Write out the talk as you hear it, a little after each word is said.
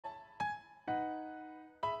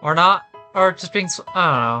Or not? Or just being...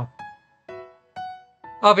 I don't know.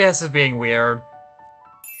 OBS is being weird.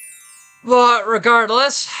 But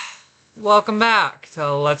regardless, welcome back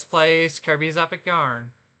to Let's Play Kirby's Epic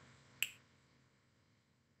Yarn.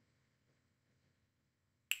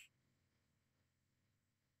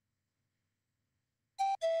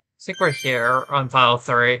 I think we're here on File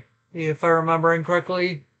 3. If I'm remembering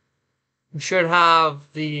correctly, we should have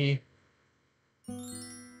the...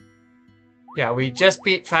 Yeah, we just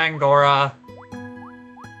beat Fangora.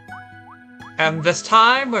 And this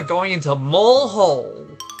time, we're going into Mole Hole.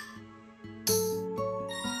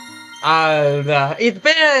 It's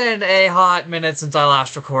been a hot minute since I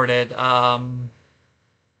last recorded,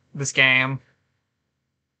 this game.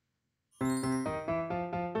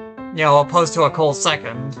 You know, opposed to a cold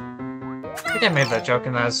second. I think I made that joke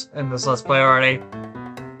in this Let's Play already.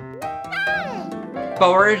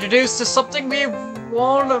 But we're introduced to something we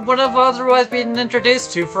would have otherwise been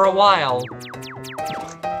introduced to for a while.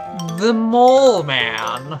 The Mole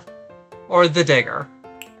Man. Or the Digger.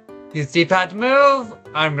 Use D-pad to move.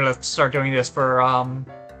 I'm gonna start doing this for,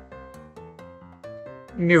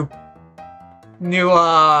 new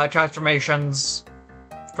transformations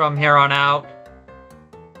from here on out.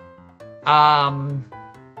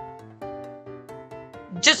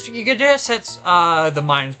 You could just hit, the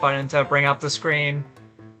minus button to bring up the screen.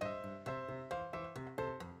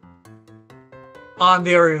 On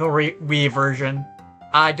the original Wii version.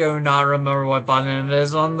 I do not remember what button it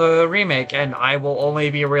is on the remake, and I will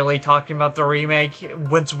only be really talking about the remake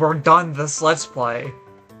once we're done this Let's Play.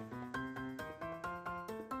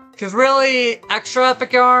 Because really, Extra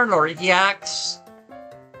Epic Yarn, or EX,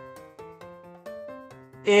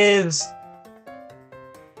 is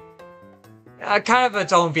kind of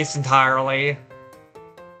its own beast entirely.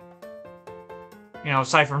 You know,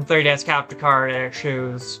 aside from 3DS capture card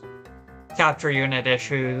issues, capture unit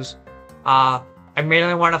issues, I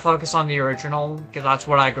mainly want to focus on the original, because that's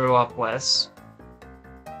what I grew up with.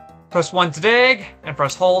 Press 1 to dig, and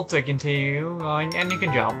press hold to continue going, and you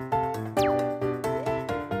can jump.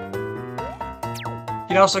 You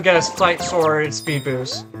can also get a slight sword speed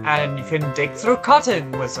boost, and you can dig through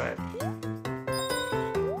cotton with it.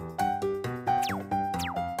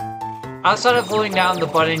 Outside of holding down the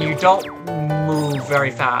button, you don't move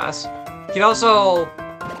very fast. You can also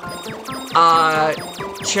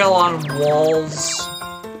chill on walls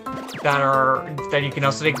that you can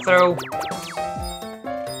also dig through.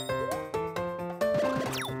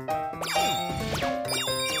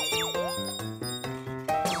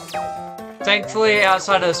 Thankfully,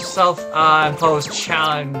 outside of self-imposed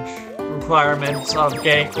challenge requirements of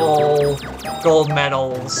getting all gold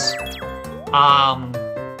medals,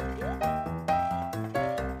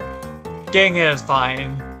 getting it is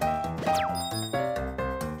fine.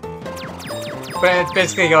 But it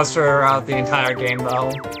basically goes throughout the entire game,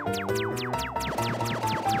 though.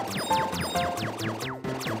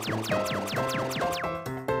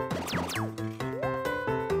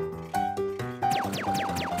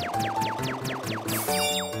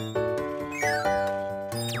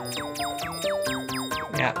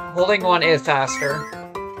 Yeah, holding one is faster.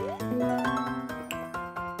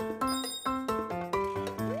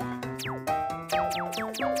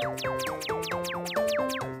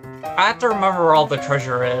 I have to remember where all the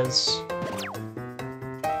treasure is.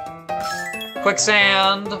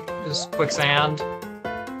 Quicksand. Just quicksand.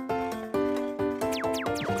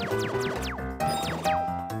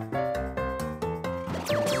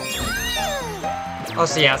 Oh,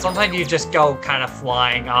 so yeah, sometimes you just go kind of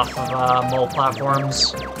flying off of mole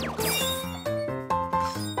platforms.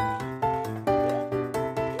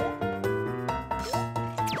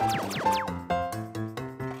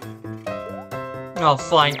 Oh,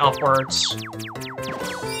 flying upwards.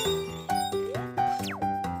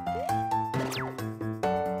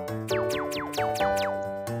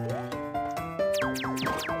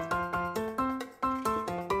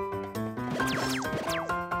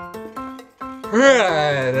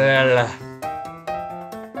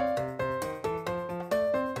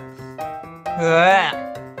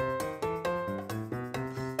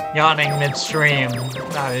 Yawning midstream.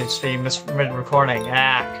 Not midstream, mid-recording.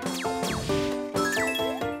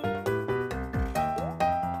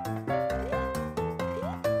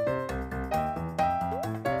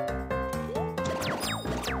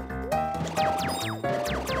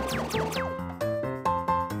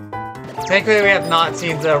 Thankfully, we have not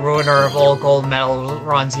seen the ruiner of all gold medal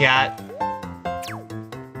runs yet.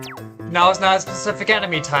 No, it's not a specific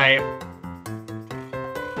enemy type.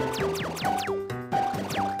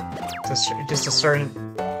 Just a certain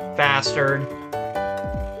bastard.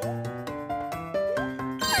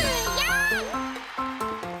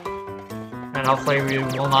 and hopefully we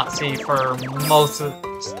will not see for most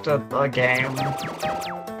of the game.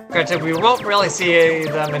 Granted, we won't really see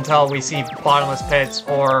them until we see bottomless pits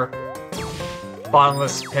or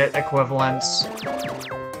bottomless pit equivalents.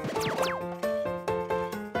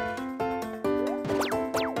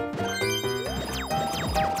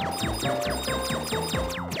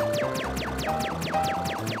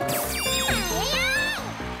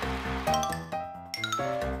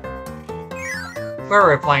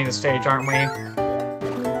 We're replaying the stage, aren't we?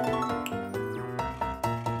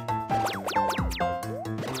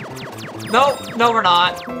 No, no we're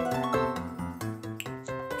not.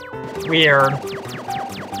 Weird.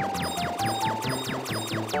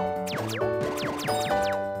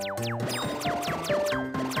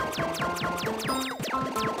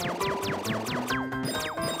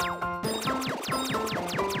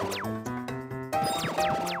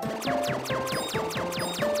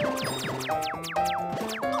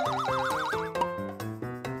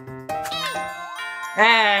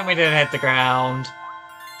 And we didn't hit the ground.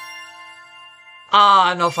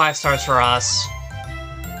 Ah, no 5 stars for us.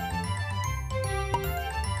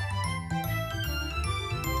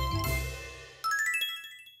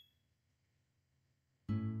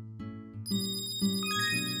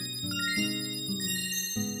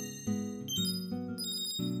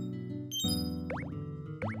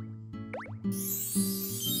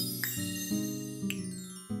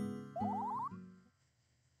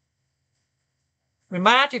 We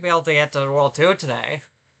might actually be able to get to World 2 today.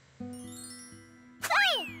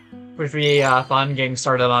 Which would be fun getting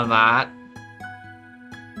started on that.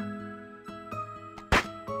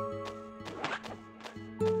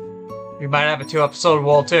 We might have a 2-episode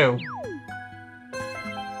World 2.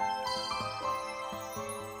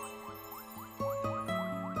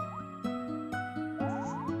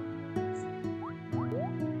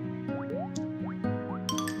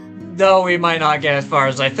 Though we might not get as far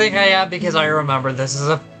as I think I am because I remember this is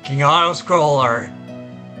a fucking auto-scroller.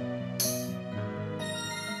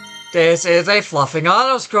 This is a fluffing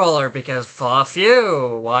auto-scroller because fuck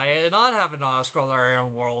you. Why not have an auto-scroller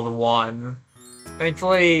in World 1?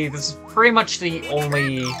 Thankfully, this is pretty much the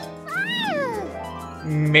only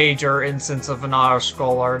major instance of an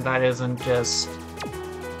auto-scroller that isn't just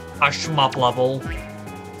a shmup level.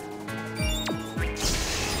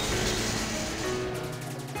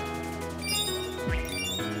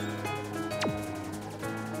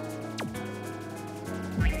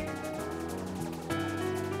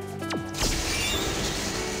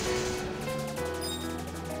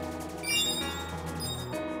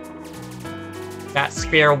 That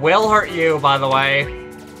spear will hurt you, by the way.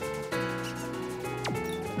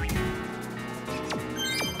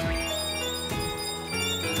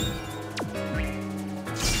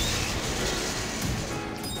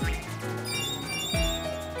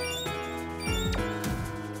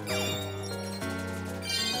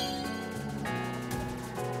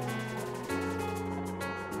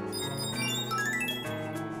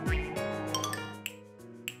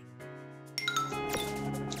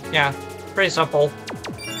 Yeah. Pretty simple.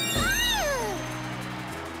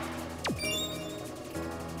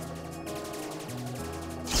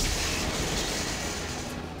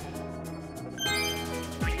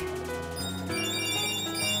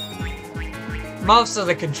 Most of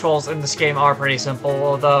the controls in this game are pretty simple,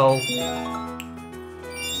 although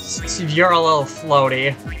you're a little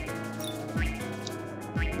floaty.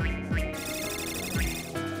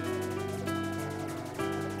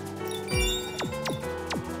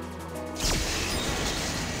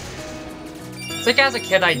 I think as a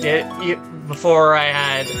kid I did, before I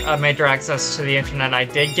had major access to the internet, I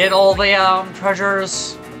did get all the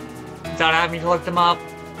treasures without having to look them up.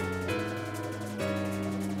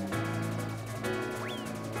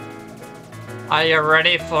 Are you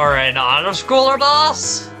ready for an auto-scroller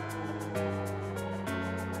boss?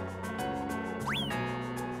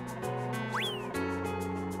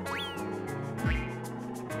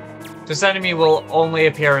 This enemy will only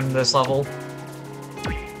appear in this level.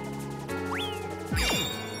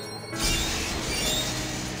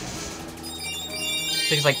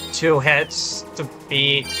 Takes like 2 hits to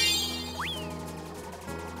beat.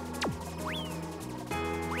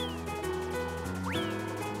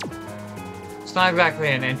 It's not exactly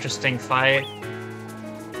an interesting fight.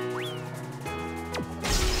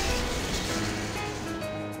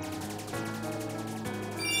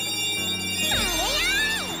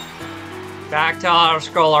 Back to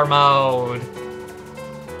auto-scroller mode.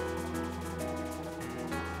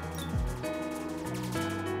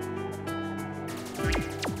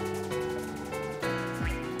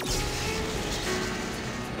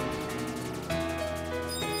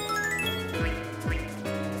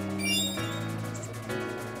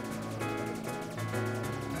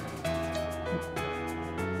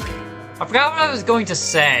 I forgot what I was going to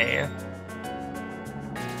say.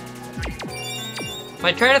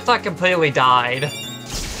 My train of thought completely died.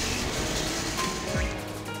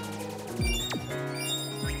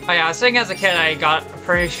 Oh yeah, I was saying as a kid,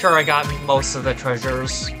 pretty sure I got most of the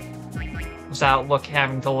treasures without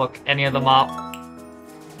having to look any of them up.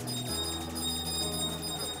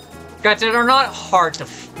 Granted, they're not hard to.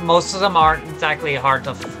 Most of them aren't exactly hard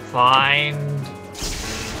to find.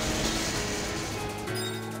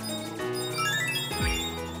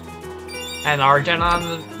 An origin on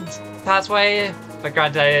the pathway, but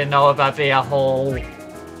granted, I didn't know about the whole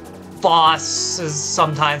bosses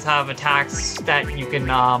sometimes have attacks that you can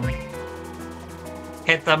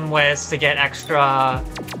hit them with to get extra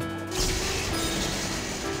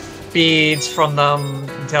beads from them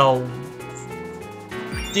until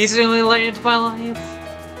decently late into my life.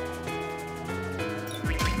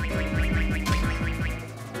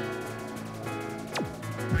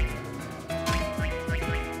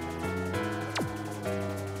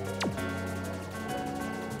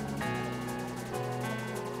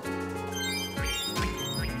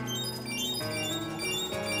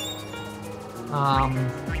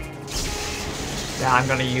 Yeah, I'm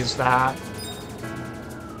gonna use that.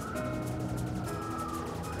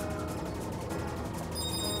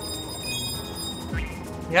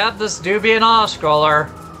 Yep, this do be an auto-scroller.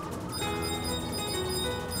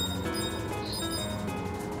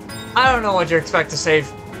 I don't know what you expect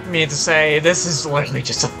me to say. This is literally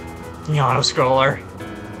just a auto-scroller.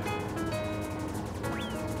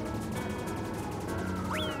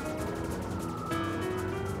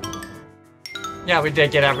 Yeah, we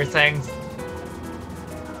did get everything.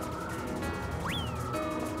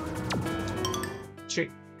 Shoot.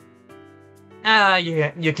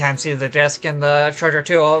 You can't see the disc and the treasure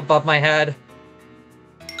too above my head.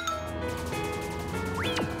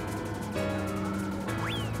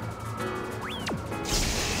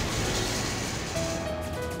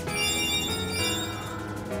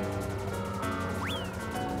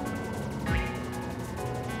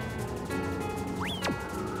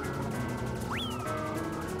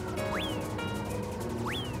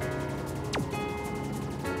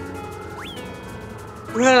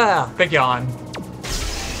 Big yawn.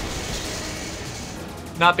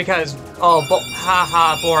 Not because,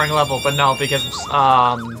 haha, boring level, but no, because,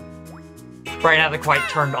 brain hasn't quite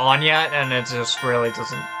turned on yet, and it just really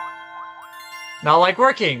doesn't... Not like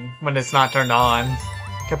working when it's not turned on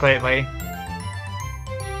completely.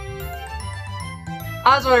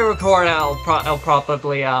 As I record, I'll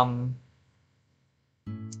probably,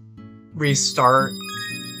 restart.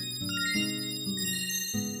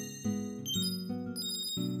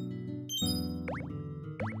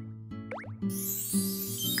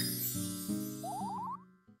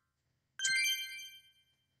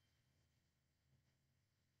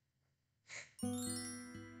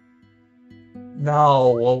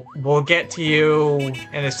 No, we'll get to you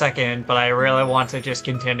in a second, but I really want to just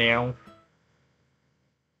continue.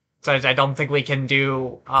 So I don't think we can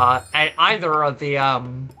do either of the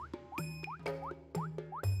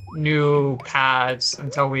new pads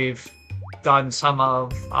until we've done some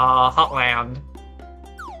of Hotland.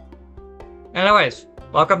 Anyways,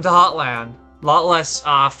 welcome to Hotland. A lot less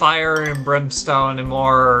fire and brimstone and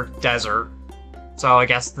more desert. So I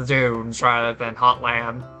guess the dunes rather than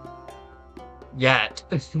Hotland. Yet.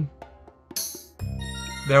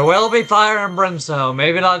 There will be fire and brimstone.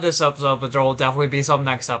 Maybe not this episode, but there will definitely be some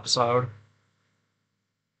next episode.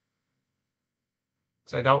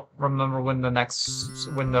 So I don't remember when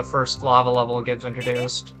the first lava level gets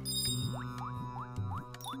introduced.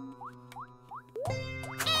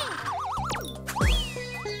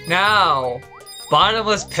 Now,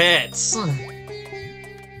 bottomless pits.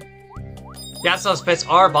 Yes, those pits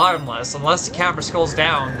are bottomless. Unless the camera scrolls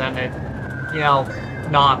down, then it,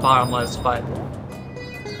 not bottomless, but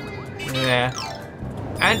yeah.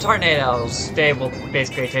 And tornadoes, they will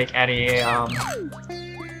basically take any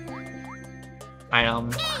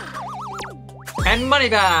item. And money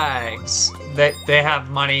bags! They have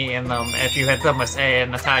money in them if you hit them with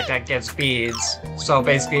an attack that gives beads. So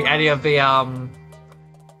basically any of the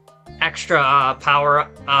extra power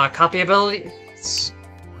copy abilities,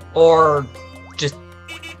 or just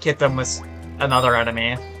hit them with another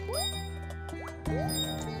enemy.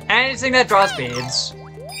 Anything that draws beads.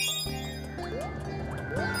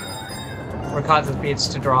 Or causes beads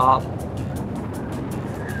to drop.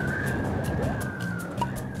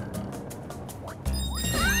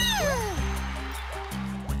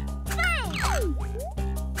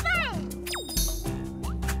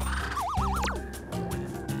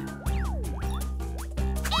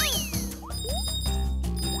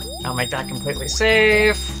 I'll make that completely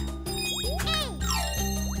safe.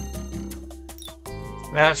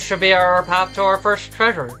 That should be our path to our first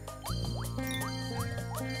treasure.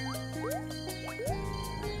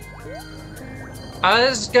 I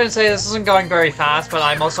was gonna say this isn't going very fast, but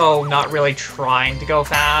I'm also not really trying to go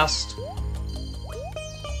fast.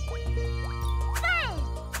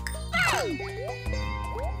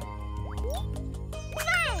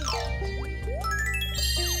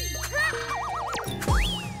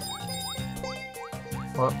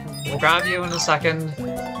 We'll grab you in a second.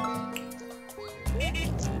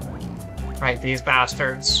 Right, these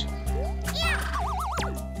bastards.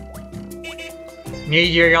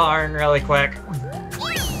 Need your yarn really quick.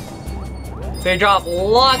 They drop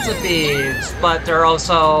lots of beads, but they're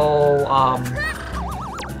also,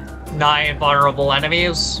 not invulnerable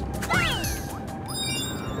enemies.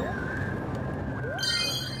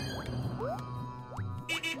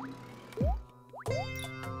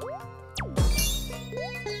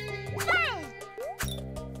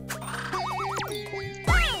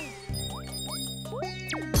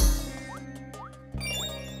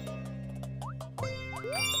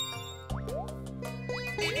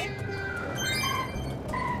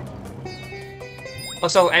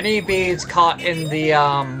 Also, any beads caught in the,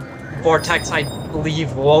 vortex, I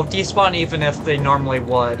believe, won't despawn even if they normally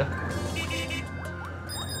would.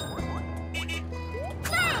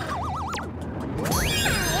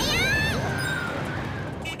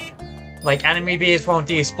 Like, enemy beads won't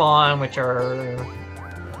despawn, which are...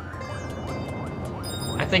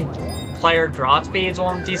 I think player drops beads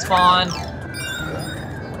won't despawn.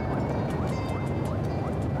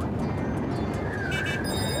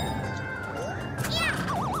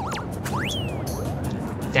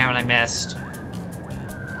 Damn it, I missed.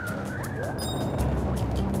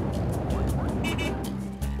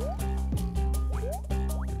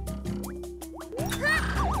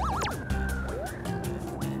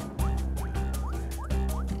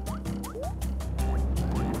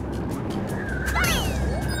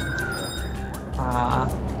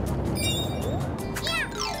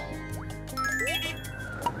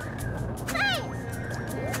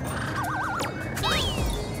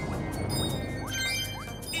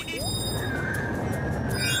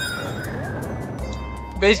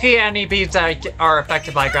 Basically, any beads that are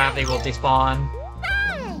affected by gravity will despawn.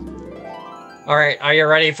 Alright, are you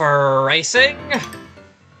ready for racing?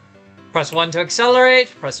 Press 1 to accelerate,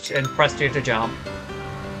 press 2 to jump.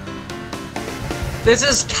 This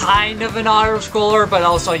is kind of an auto-scroller, but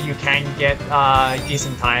also you can get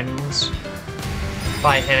decent times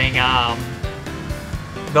by hitting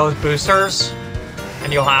those boosters.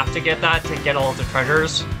 And you'll have to get that to get all the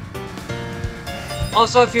treasures.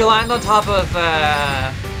 Also, if you land on top of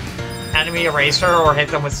enemy eraser or hit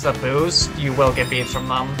them with the boost, you will get beads from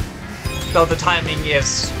them. Though the timing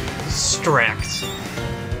is strict.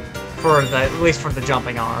 For the, at least for the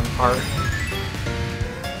jumping on part.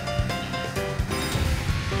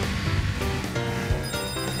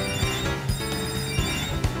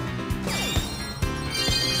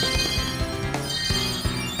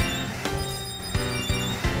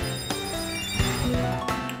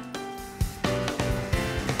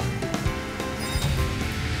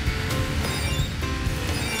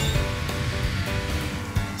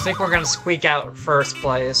 I think we're gonna squeak out first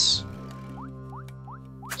place.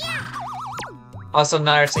 Also,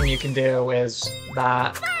 another thing you can do is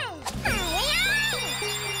that.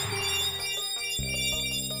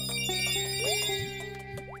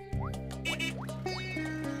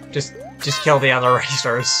 Just kill the other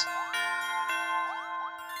racers.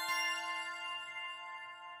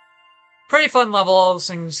 Pretty fun level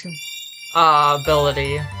things.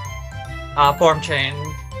 Ability. Form chain.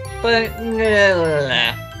 But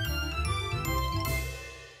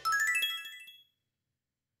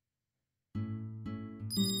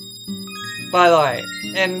by the way,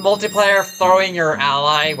 in multiplayer, throwing your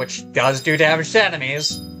ally, which does do damage to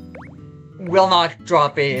enemies, will not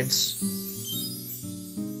drop beads.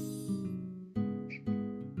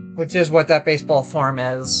 Which is what that baseball form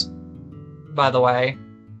is, by the way.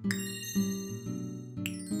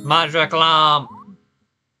 Magic lamp!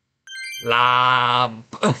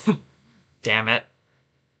 Lamp! Damn it.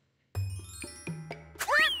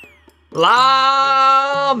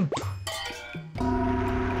 Lamp!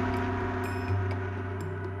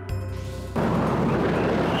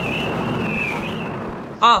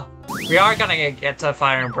 Oh, we are gonna get to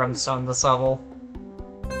Fire and Brimstone this level.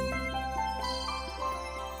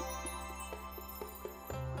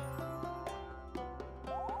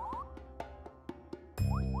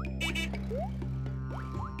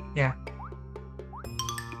 Yeah.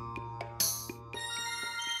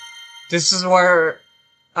 This is where,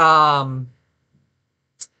 as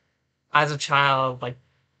a child, like,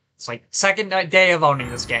 It's like, second day of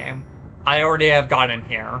owning this game. I already have gotten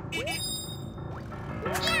here.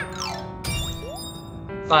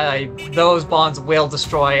 But those bombs will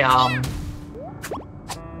destroy,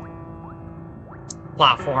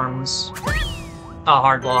 platforms.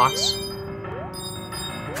 Hard blocks.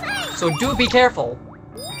 So do be careful.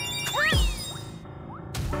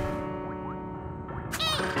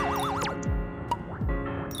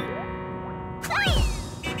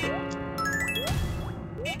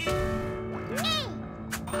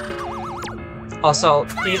 Also,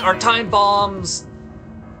 these are time bombs.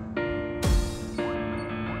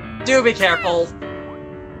 Do be careful.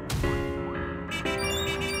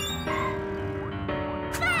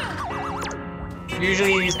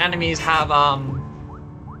 Usually these enemies have,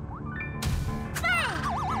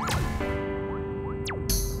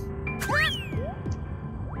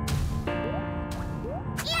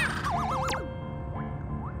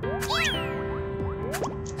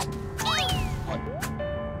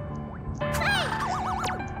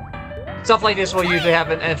 stuff like this will usually have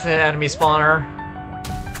an infinite enemy spawner.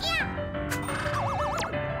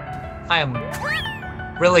 I am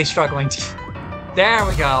really struggling to... There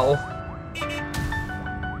we go.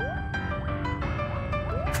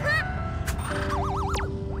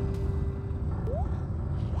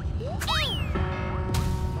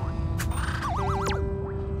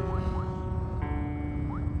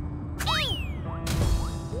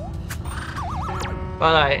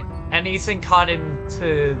 But anything caught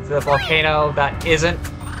into the volcano that isn't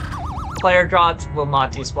player dropped will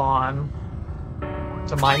not despawn.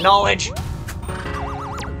 To my knowledge.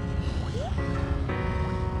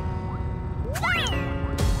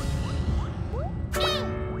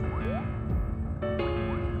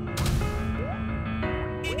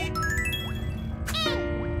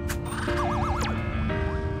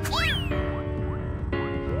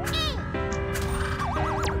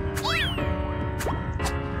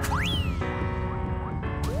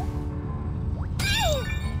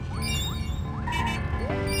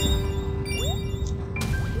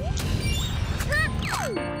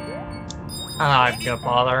 I'm not gonna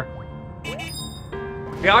bother.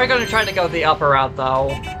 We are gonna try to go the upper route,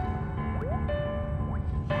 though.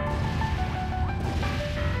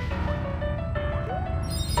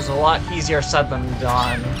 It's a lot easier said than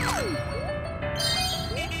done.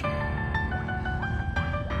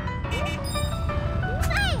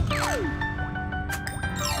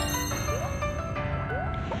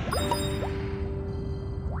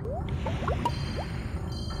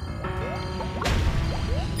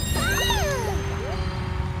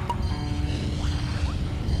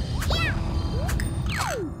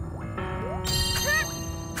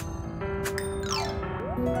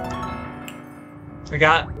 We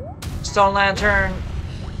got Stone Lantern.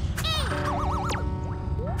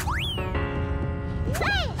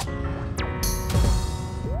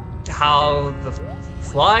 How the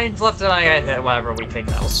flying flip did I get hit? Whatever, we take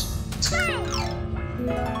those.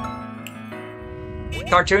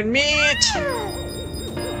 Cartoon meat!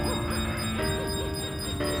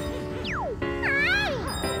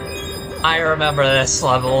 I remember this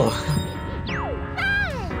level.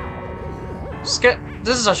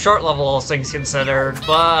 This is a short level, all things considered,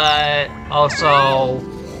 but also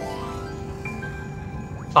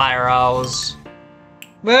fire arrows.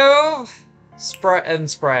 Move, spray, and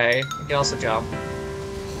spray. You can also jump.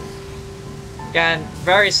 Again,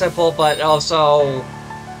 very simple, but also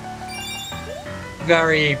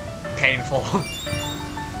very painful.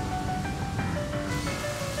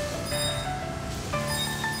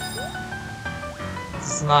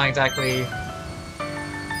 This is not exactly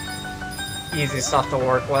easy stuff to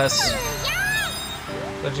work with.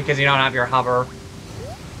 Especially because you don't have your hover.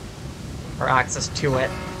 Or access to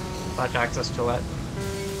it. Much access to it.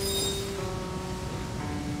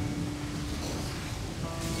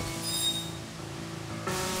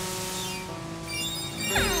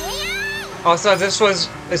 Also, this was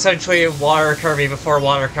essentially Water Kirby before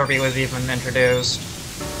Water Kirby was even introduced.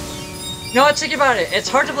 You know what, think about it. It's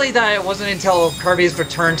hard to believe that it wasn't until Kirby's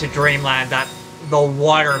Return to Dreamland that the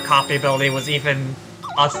water copy ability was even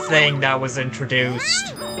a thing that was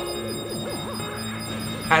introduced.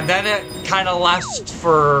 And then it kind of left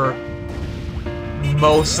for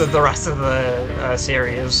most of the rest of the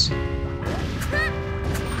series.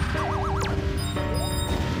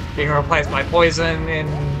 Being replaced by Poison in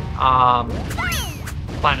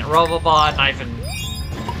Planet Robobot, not even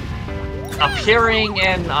appearing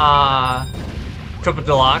in Triple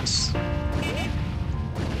Deluxe.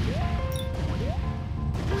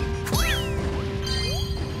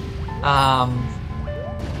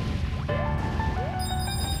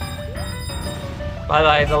 By the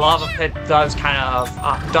way, the lava pit does kind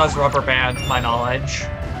of, does rubber band, to my knowledge.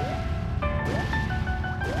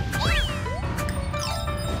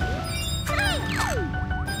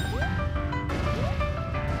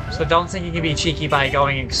 So don't think you can be cheeky by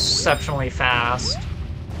going exceptionally fast.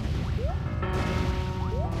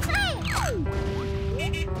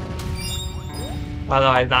 By the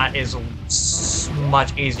way, that is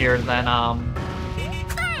much easier than,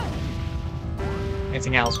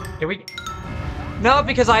 anything else. Did we... No,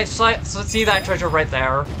 because I see that treasure right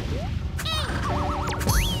there.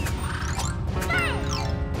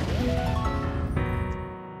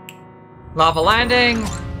 Lava landing!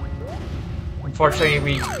 Unfortunately,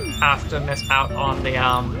 we have to miss out on the,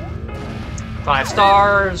 5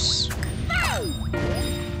 stars.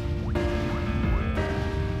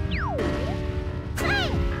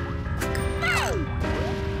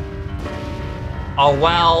 Oh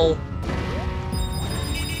well.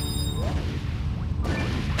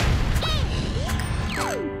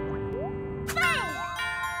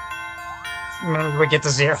 We get the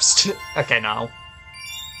zeros. Okay, no.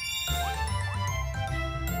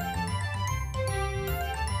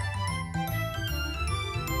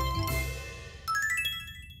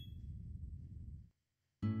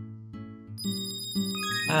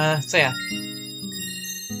 So yeah.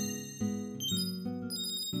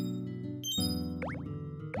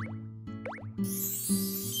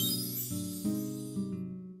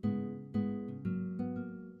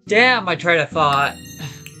 Damn, I tried to thought.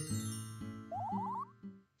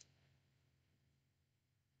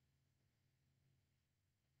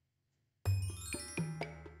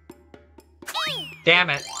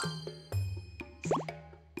 Damn it.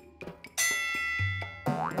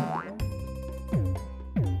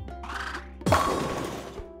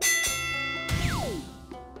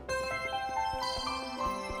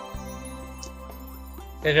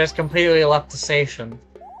 They just completely left the station.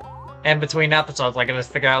 And between episodes, like, I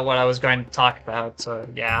just figured out what I was going to talk about, so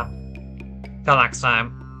yeah. Till next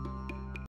time.